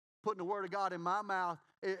me. Putting the word of God in my mouth,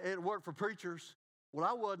 it worked for preachers. Well,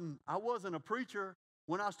 I wasn't a preacher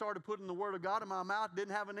when I started putting the word of God in my mouth.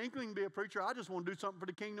 Didn't have an inkling to be a preacher. I just want to do something for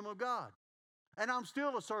the kingdom of God. And I'm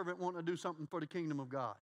still a servant wanting to do something for the kingdom of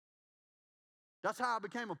God. That's how I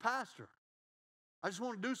became a pastor. I just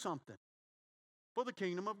want to do something for the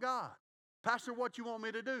kingdom of God. Pastor, what you want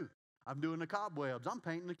me to do? I'm doing the cobwebs. I'm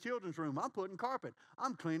painting the children's room. I'm putting carpet.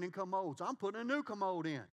 I'm cleaning commodes. I'm putting a new commode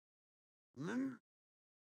in.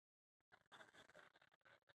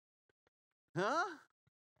 Huh?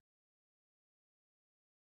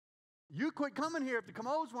 You quit coming here if the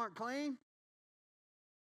commodes weren't clean.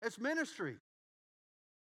 It's ministry.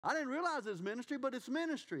 I didn't realize it's ministry, but it's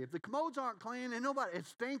ministry. If the commodes aren't clean, and it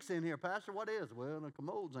stinks in here, Pastor. What is? Well, the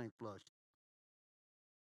commodes ain't flushed.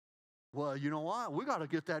 Well, you know what? We got to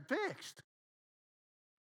get that fixed.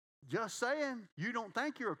 Just saying, you don't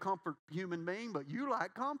think you're a comfort human being, but you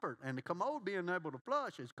like comfort. And the commode being able to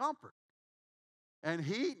flush is comfort. And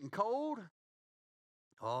heat and cold.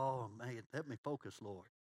 Oh, man, let me focus, Lord.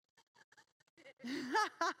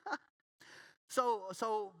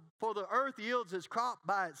 So for the earth yields its crop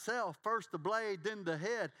by itself, first the blade, then the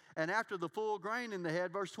head, and after the full grain in the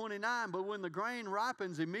head, verse 29, but when the grain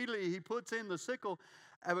ripens, immediately he puts in the sickle,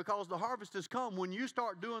 and because the harvest has come. When you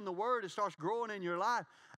start doing the word, it starts growing in your life,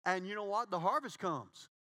 and you know what? The harvest comes.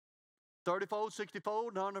 30-fold,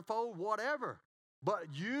 60-fold, 100-fold, whatever. But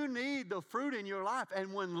you need the fruit in your life,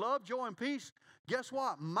 and when love, joy, and peace, guess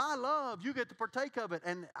what? My love, you get to partake of it.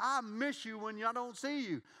 And I miss you when I don't see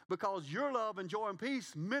you because your love and joy and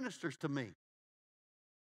peace ministers to me.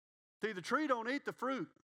 See, the tree don't eat the fruit.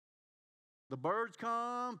 The birds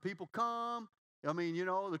come, people come. I mean,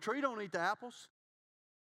 the tree don't eat the apples.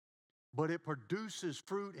 But it produces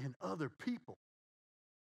fruit in other people.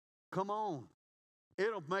 Come on.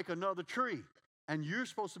 It'll make another tree. And you're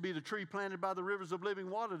supposed to be the tree planted by the rivers of living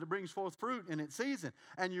water that brings forth fruit in its season.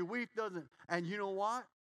 And your wheat doesn't. And you know what?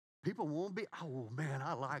 People won't be, oh man,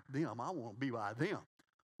 I like them. I want to be by them.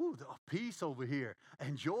 Ooh, the peace over here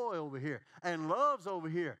and joy over here and love's over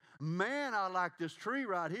here. Man, I like this tree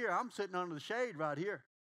right here. I'm sitting under the shade right here.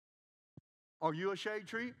 Are you a shade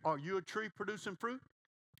tree? Are you a tree producing fruit?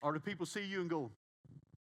 Or do people see you and go,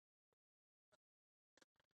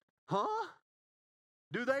 huh?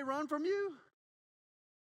 Do they run from you?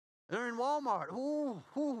 They're in Walmart. Ooh,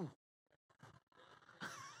 ooh.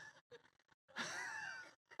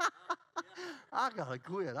 I got to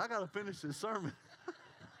quit. I got to finish this sermon.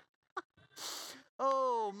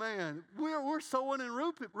 Oh, man. We're sowing and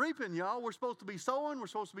reaping, y'all. We're supposed to be sowing. We're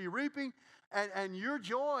supposed to be reaping. And your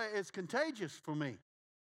joy is contagious for me.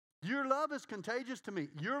 Your love is contagious to me.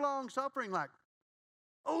 Your long-suffering, like,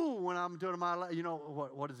 oh, when I'm doing my,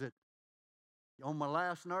 what is it? On my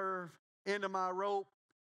last nerve, end of my rope.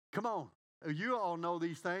 Come on. You all know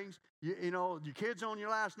these things. Your kid's on your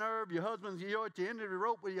last nerve. Your husband's, you're at the end of the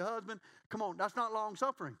rope with your husband. Come on, that's not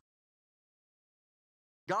long-suffering.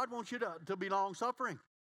 God wants you to be long-suffering.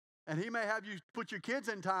 And he may have you put your kids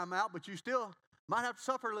in time out, but you still might have to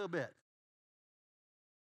suffer a little bit.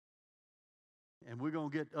 And we're going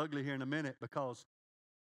to get ugly here in a minute because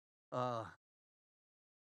we'll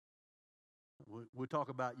talk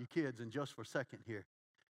about your kids in just for a second here.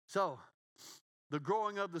 So, the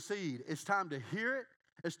growing of the seed. It's time to hear it.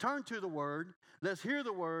 Let's turn to the word. Let's hear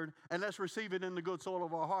the word, and let's receive it in the good soil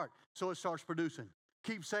of our heart so it starts producing.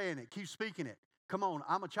 Keep saying it. Keep speaking it. Come on,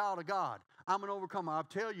 I'm a child of God. I'm an overcomer. I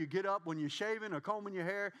tell you, get up when you're shaving or combing your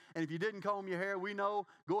hair, and if you didn't comb your hair, we know,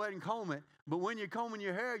 go ahead and comb it. But when you're combing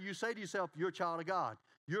your hair, you say to yourself, you're a child of God.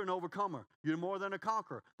 You're an overcomer. You're more than a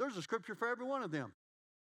conqueror. There's a scripture for every one of them.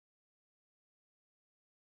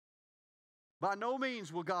 By no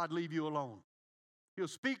means will God leave you alone. He'll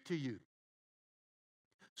speak to you.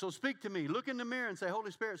 So speak to me. Look in the mirror and say,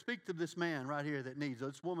 Holy Spirit, speak to this man right here that needs,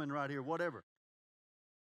 this woman right here, whatever.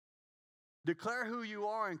 Declare who you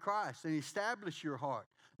are in Christ and establish your heart.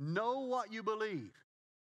 Know what you believe.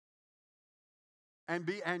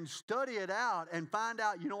 And study it out and find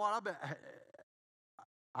out, you know what,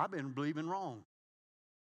 I've been believing wrong.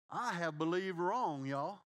 I have believed wrong,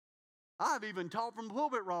 y'all. I've even taught from the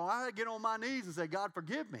pulpit wrong. I had to get on my knees and say, God,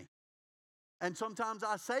 forgive me. And sometimes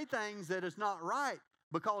I say things that is not right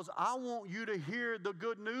because I want you to hear the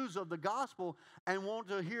good news of the gospel and want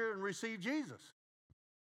to hear and receive Jesus.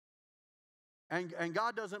 And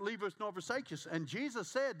God doesn't leave us nor forsake us. And Jesus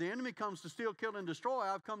said, the enemy comes to steal, kill, and destroy.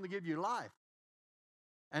 I've come to give you life.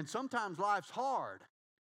 And sometimes life's hard.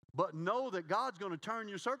 But know that God's going to turn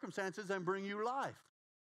your circumstances and bring you life.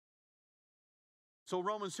 So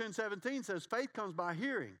Romans 10:17 says, faith comes by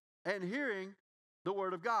hearing, and hearing the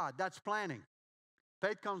word of God. That's planning.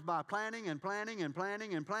 Faith comes by planning and planning and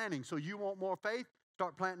planning and planning. So you want more faith?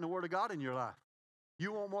 Start planting the word of God in your life.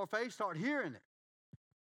 You want more faith? Start hearing it.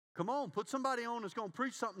 Come on, put somebody on that's going to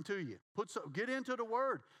preach something to you. Get into the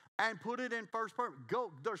word and put it in first person.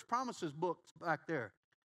 Go. There's promises books back there.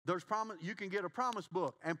 You can get a promise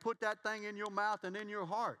book and put that thing in your mouth and in your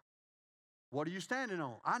heart. What are you standing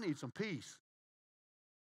on? I need some peace.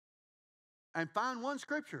 And find one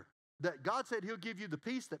scripture that God said he'll give you the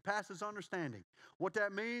peace that passes understanding. What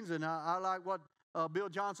that means, and I like what Bill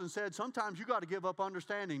Johnson said, sometimes you got to give up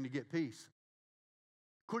understanding to get peace.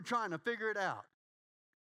 Quit trying to figure it out.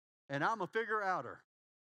 And I'm a figure-outer.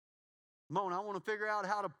 Come on, I want to figure out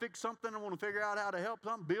how to fix something. I want to figure out how to help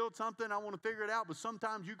something, build something. I want to figure it out. But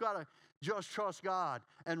sometimes you got to just trust God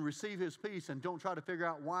and receive his peace and don't try to figure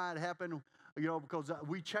out why it happened, because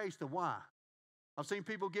we chase the why. I've seen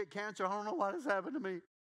people get cancer. I don't know why this happened to me.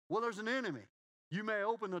 Well, there's an enemy. You may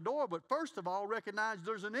open the door, but first of all, recognize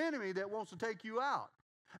there's an enemy that wants to take you out.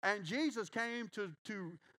 And Jesus came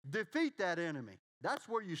to defeat that enemy. That's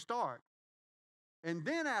where you start. And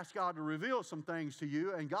then ask God to reveal some things to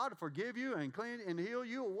you, and God to forgive you and clean and heal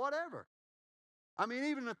you or whatever. I mean,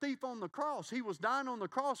 even the thief on the cross, he was dying on the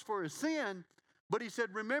cross for his sin, but he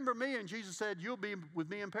said, remember me, and Jesus said, you'll be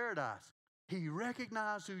with me in paradise. He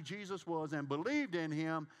recognized who Jesus was and believed in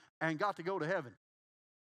him and got to go to heaven.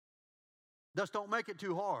 Just don't make it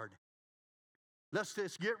too hard. Let's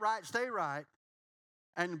just get right, stay right,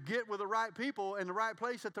 and get with the right people in the right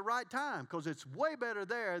place at the right time, because it's way better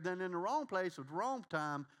there than in the wrong place at the wrong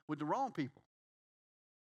time with the wrong people.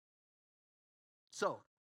 So,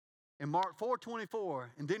 in Mark 4:24,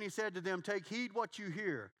 and then he said to them, take heed what you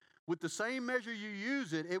hear. With the same measure you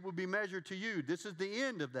use it, it will be measured to you. This is the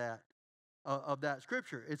end of that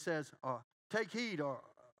scripture. It says, take heed, or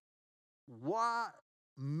what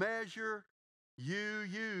measure you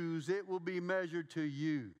use, it will be measured to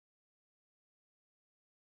you.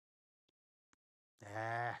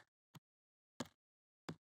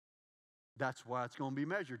 That's why it's going to be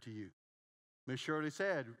measured to you. Miss Shirley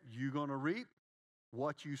said, you're going to reap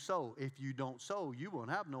what you sow. If you don't sow, you won't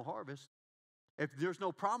have no harvest. If there's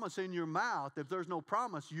no promise in your mouth, if there's no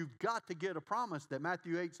promise, you've got to get a promise that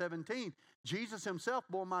Matthew 8:17, Jesus himself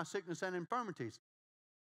bore my sickness and infirmities.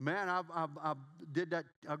 Man, I did that.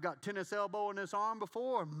 I've got tennis elbow in this arm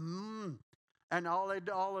before. And all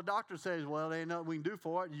the doctor says, well, there ain't nothing we can do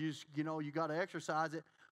for it. You got to exercise it.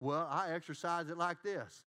 Well, I exercise it like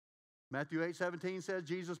this. Matthew 8:17 says,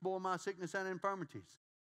 Jesus bore my sickness and infirmities.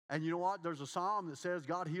 And you know what? There's a psalm that says,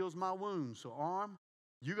 God heals my wounds. So arm,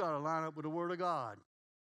 you got to line up with the word of God.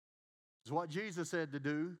 It's what Jesus said to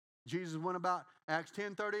do. Jesus went about Acts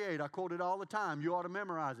 10:38. I quote it all the time. You ought to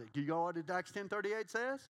memorize it. Do you know what Acts 10:38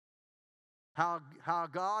 says? How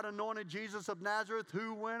God anointed Jesus of Nazareth,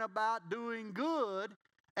 who went about doing good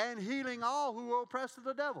and healing all who were oppressed of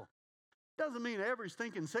the devil. Doesn't mean every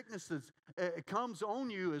stinking sickness that comes on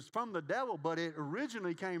you is from the devil, but it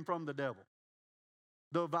originally came from the devil.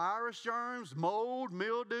 The virus, germs, mold,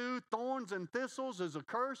 mildew, thorns, and thistles is a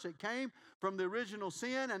curse. It came from the original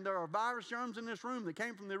sin, and there are virus germs in this room that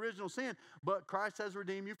came from the original sin, but Christ has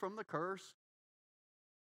redeemed you from the curse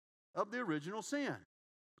of the original sin.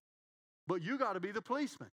 But you got to be the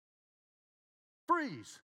policeman.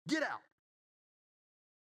 Freeze. Get out.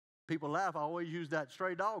 People laugh. I always use that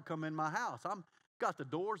stray dog come in my house. I'm got the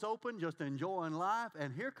doors open, just enjoying life,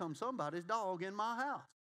 and here comes somebody's dog in my house.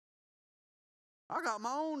 I got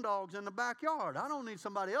my own dogs in the backyard. I don't need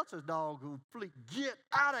somebody else's dog who get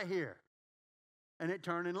out of here. And it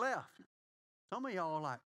turned and left. Some of y'all are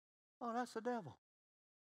like, oh, that's the devil.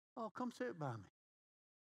 Oh, come sit by me.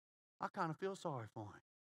 I kind of feel sorry for him.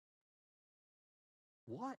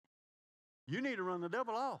 What? You need to run the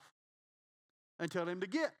devil off and tell him to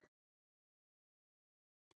get.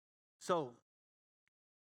 So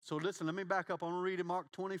listen, let me back up. I'm going to read in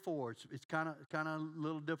Mark 24. It's kind of a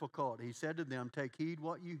little difficult. He said to them, take heed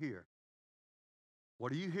what you hear.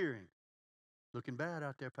 What are you hearing? Looking bad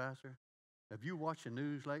out there, Pastor. Have you watched the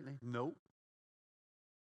news lately? Nope.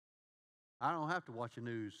 I don't have to watch the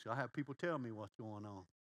news. I have people tell me what's going on.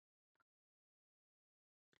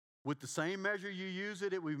 With the same measure you use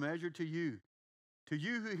it, it will be measured to you. To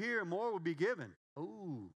you who hear, more will be given.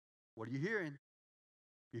 Oh, what are you hearing?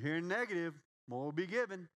 If you're hearing negative, more will be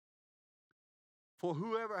given. For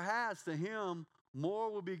whoever has, to him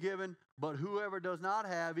more will be given, but whoever does not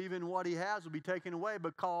have, even what he has will be taken away,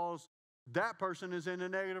 because that person is in the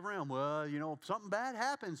negative realm. Well, if something bad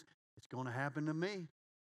happens, it's going to happen to me.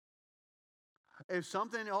 If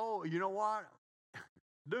something, oh, you know what?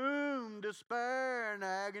 Doom, despair, and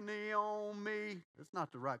agony on me. That's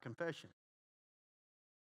not the right confession.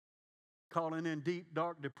 Calling in deep,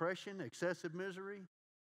 dark depression, excessive misery.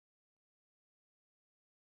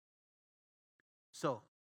 So,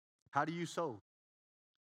 how do you sow?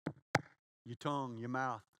 Your tongue, your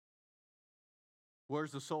mouth.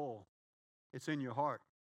 Where's the soil? It's in your heart.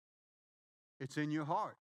 It's in your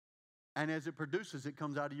heart. And as it produces, it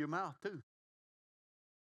comes out of your mouth too.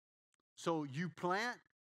 So you plant,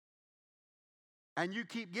 and you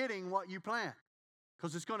keep getting what you plant,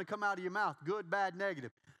 because it's going to come out of your mouth, good, bad,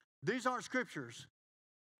 negative. These aren't scriptures,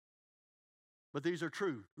 but these are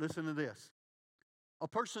true. Listen to this. A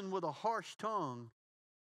person with a harsh tongue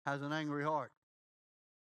has an angry heart.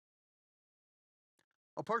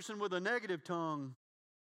 A person with a negative tongue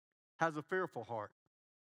has a fearful heart.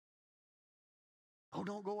 Oh,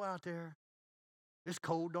 don't go out there. It's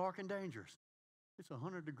cold, dark, and dangerous. It's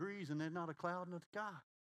 100 degrees and there's not a cloud in the sky.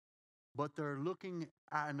 But they're looking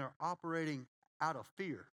and they're operating out of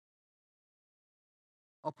fear.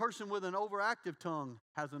 A person with an overactive tongue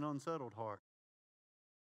has an unsettled heart.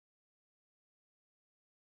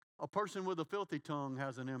 A person with a filthy tongue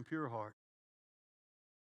has an impure heart.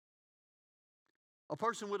 A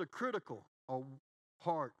person with a critical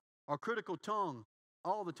heart or critical tongue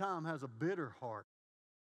all the time has a bitter heart.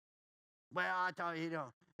 Well, I thought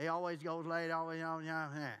he always goes late, always,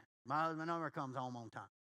 my husband never comes home on time.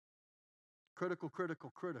 Critical,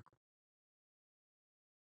 critical, critical.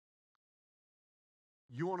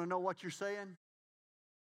 You want to know what you're saying?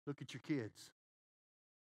 Look at your kids.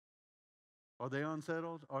 Are they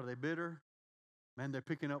unsettled? Are they bitter? Man, they're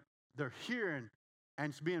picking up, they're hearing,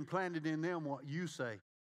 and it's being planted in them what you say.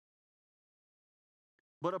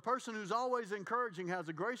 But a person who's always encouraging has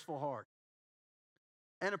a graceful heart.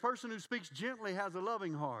 And a person who speaks gently has a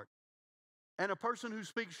loving heart. And a person who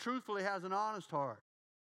speaks truthfully has an honest heart.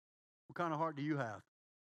 What kind of heart do you have?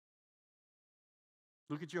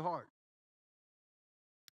 Look at your heart.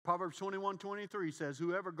 Proverbs 21:23 says,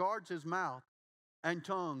 whoever guards his mouth and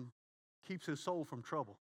tongue keeps his soul from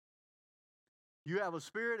trouble. You have a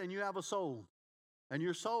spirit and you have a soul. And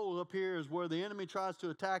your soul up here is where the enemy tries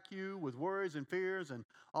to attack you with worries and fears and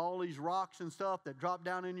all these rocks and stuff that drop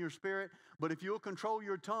down in your spirit. But if you'll control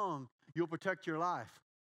your tongue, you'll protect your life.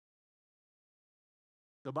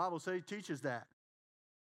 The Bible teaches that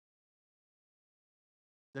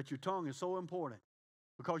your tongue is so important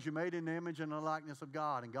because you're made in the image and the likeness of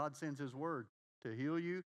God. And God sends His word to heal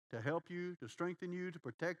you, to help you, to strengthen you, to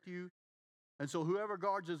protect you. And so whoever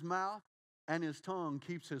guards his mouth and his tongue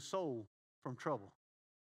keeps his soul from trouble.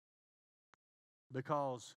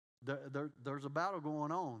 Because there's a battle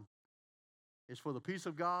going on. It's for the peace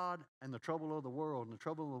of God and the trouble of the world. And the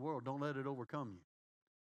trouble of the world, don't let it overcome you.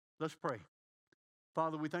 Let's pray.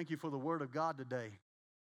 Father, we thank you for the word of God today.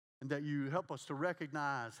 And that you help us to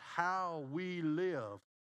recognize how we live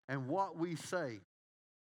and what we say.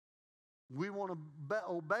 We want to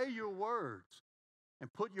obey your words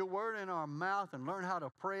and put your word in our mouth and learn how to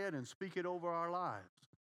pray it and speak it over our lives.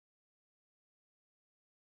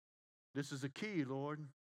 This is the key, Lord.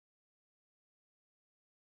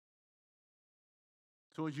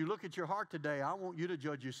 So as you look at your heart today, I want you to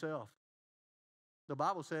judge yourself. The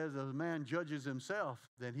Bible says if a man judges himself,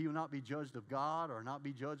 then he will not be judged of God or not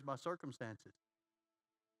be judged by circumstances.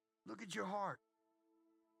 Look at your heart.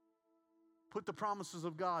 Put the promises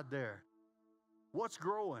of God there. What's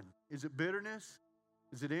growing? Is it bitterness?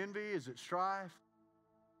 Is it envy? Is it strife?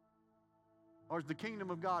 Or is the kingdom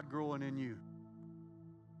of God growing in you?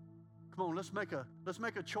 Come on, let's make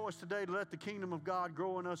a choice today to let the kingdom of God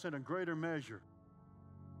grow in us in a greater measure.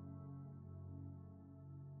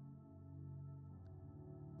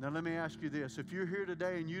 Now let me ask you this. If you're here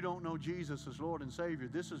today and you don't know Jesus as Lord and Savior,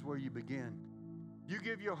 this is where you begin. You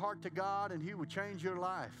give your heart to God and He will change your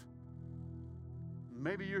life.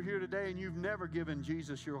 Maybe you're here today and you've never given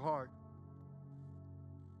Jesus your heart.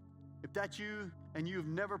 If that's you and you've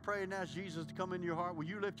never prayed and asked Jesus to come into your heart, will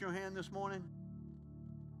you lift your hand this morning?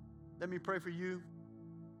 Let me pray for you.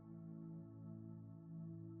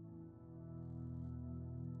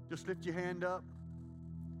 Just lift your hand up.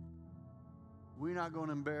 We're not going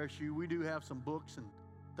to embarrass you. We do have some books and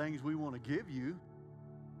things we want to give you.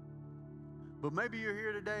 But maybe you're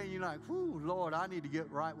here today and you're like, whew, Lord, I need to get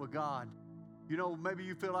right with God. You know, maybe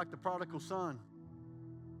you feel like the prodigal son.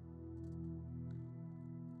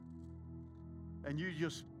 And you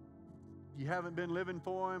haven't been living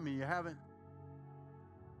for Him and you haven't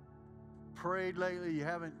prayed lately. You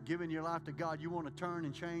haven't given your life to God. You want to turn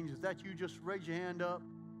and change. Is that you? Just raise your hand up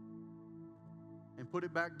and put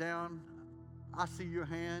it back down. I see your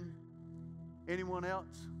hand. Anyone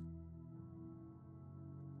else?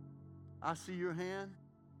 I see your hand.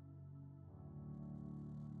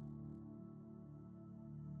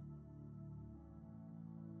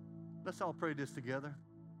 Let's all pray this together.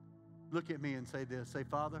 Look at me and say this. Say,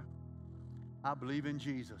 Father, I believe in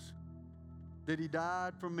Jesus, that He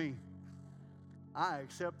died for me. I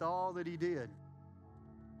accept all that He did.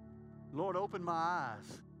 Lord, open my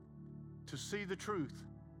eyes to see the truth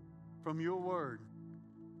from your word,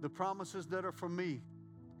 the promises that are for me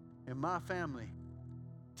and my family.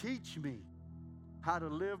 Teach me how to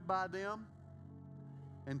live by them,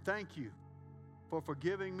 and thank you for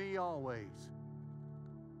forgiving me always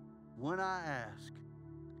when I ask.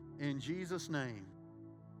 In Jesus' name,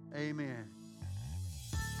 amen.